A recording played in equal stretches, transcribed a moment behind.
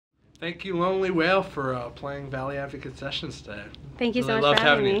Thank you, Lonely Whale, for playing Valley Advocate Sessions today. Thank you so Really much for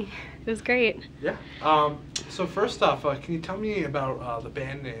having you. me. It was great. Yeah. So first off, can you tell me about the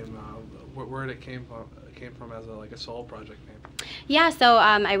band name, where it came from as a solo project name? Yeah, so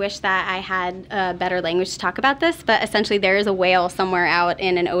I wish that I had a better language to talk about this, but essentially there is a whale somewhere out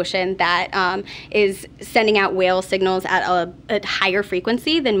in an ocean that is sending out whale signals at a higher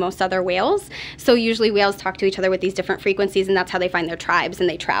frequency than most other whales. So usually whales talk to each other with these different frequencies, and that's how they find their tribes, and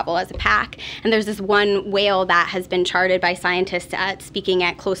they travel as a pack. And there's this one whale that has been charted by scientists at speaking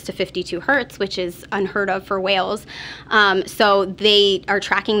at close to 52 hertz, which is unheard of for whales. So they are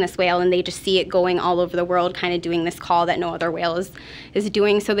tracking this whale, and they just see it going all over the world, kind of doing this call that no other whale is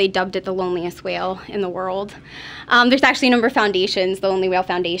doing, so they dubbed it the loneliest whale in the world. There's actually a number of foundations. The Lonely Whale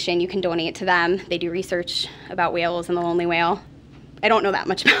Foundation, you can donate to them. They do research about whales and the lonely whale. I don't know that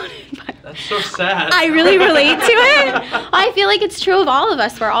much about it, but that's so sad. I really relate to it. I feel like it's true of all of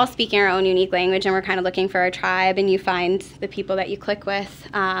us. We're all speaking our own unique language, and we're kind of looking for our tribe, and you find the people that you click with.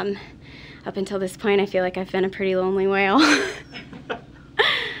 Up until this point, I feel like I've been a pretty lonely whale.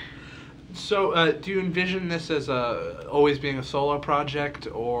 So, do you envision this as always being a solo project,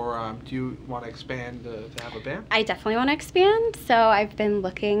 or do you want to expand to have a band? I definitely want to expand, so I've been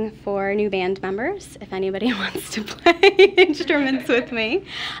looking for new band members, if anybody wants to play instruments with me.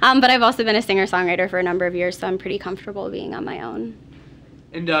 But I've also been a singer-songwriter for a number of years, so I'm pretty comfortable being on my own.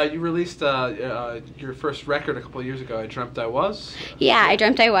 And you released your first record a couple of years ago, I Dreamt I Was? Yeah, I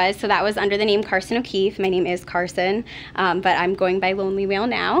Dreamt I Was. So that was under the name Carson O'Keefe. My name is Carson, but I'm going by Lonely Whale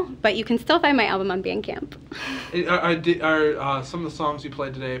now. But you can still find my album on Bandcamp. Are some of the songs you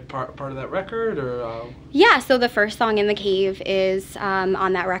played today part of that record? Or Yeah, so the first song, In the Cave, is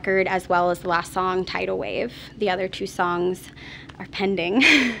on that record, as well as the last song, Tidal Wave. The other two songs are pending.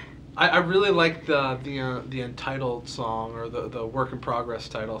 I really like the Untitled song, or the Work in Progress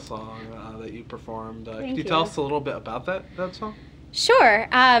title song that you performed. Could you tell us a little bit about that song? Sure.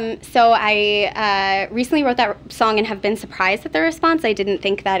 So I recently wrote that song and have been surprised at the response. I didn't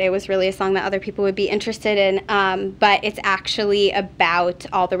think that it was really a song that other people would be interested in, but it's actually about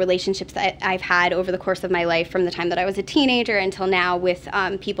all the relationships that I've had over the course of my life, from the time that I was a teenager until now, with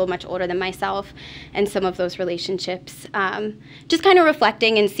people much older than myself, and some of those relationships. Just kind of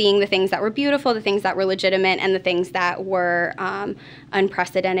reflecting and seeing the things that were beautiful, the things that were legitimate, and the things that were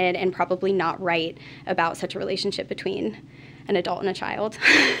unprecedented and probably not right about such a relationship between an adult and a child.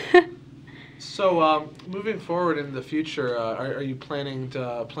 So, moving forward in the future, are you planning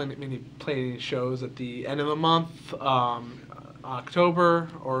to play any shows at the end of the month, October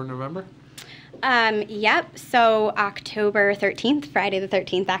or November? Yep. So October 13th, Friday the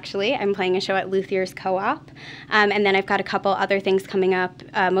 13th, actually, I'm playing a show at Luthier's Co-op, and then I've got a couple other things coming up,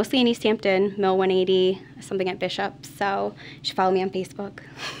 mostly in East Hampton, Mill 180, something at Bishop. So you should follow me on Facebook.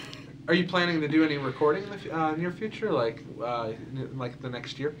 Are you planning to do any recording in the near future, like the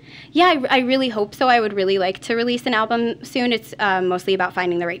next year? Yeah, I really hope so. I would really like to release an album soon. It's mostly about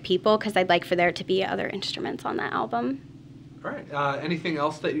finding the right people, because I'd like for there to be other instruments on that album. All right. Anything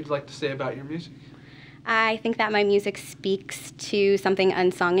else that you'd like to say about your music? I think that my music speaks to something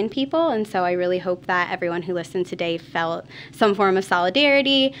unsung in people, and so I really hope that everyone who listened today felt some form of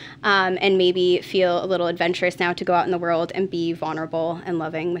solidarity, and maybe feel a little adventurous now to go out in the world and be vulnerable and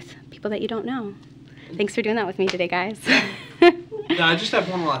loving with people that you don't know. Thanks for doing that with me today, guys. Yeah, I just have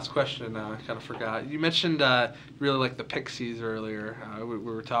one last question. I kind of forgot. You mentioned really like the Pixies earlier. We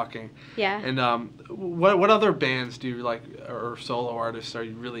were talking. Yeah. And what other bands do you like, or solo artists are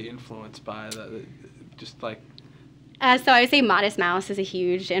you really influenced by? Just like. So I would say Modest Mouse is a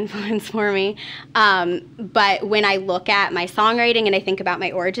huge influence for me. But when I look at my songwriting and I think about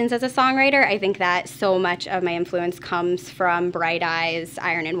my origins as a songwriter, I think that so much of my influence comes from Bright Eyes,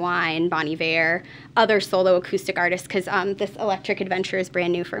 Iron and Wine, Bon Iver, other solo acoustic artists, because this electric adventure is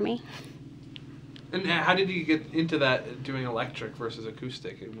brand new for me. And how did you get into that, doing electric versus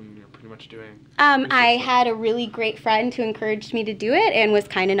acoustic, when you're pretty much doing? I had a really great friend who encouraged me to do it and was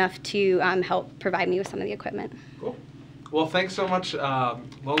kind enough to help provide me with some of the equipment. Cool. Well, thanks so much,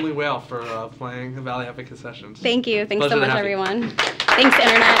 Lonely Whale, for playing the Valley Advocate Sessions. Thank you. Thanks Pleasure so much, everyone. Thanks,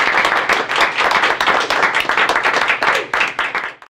 Internet.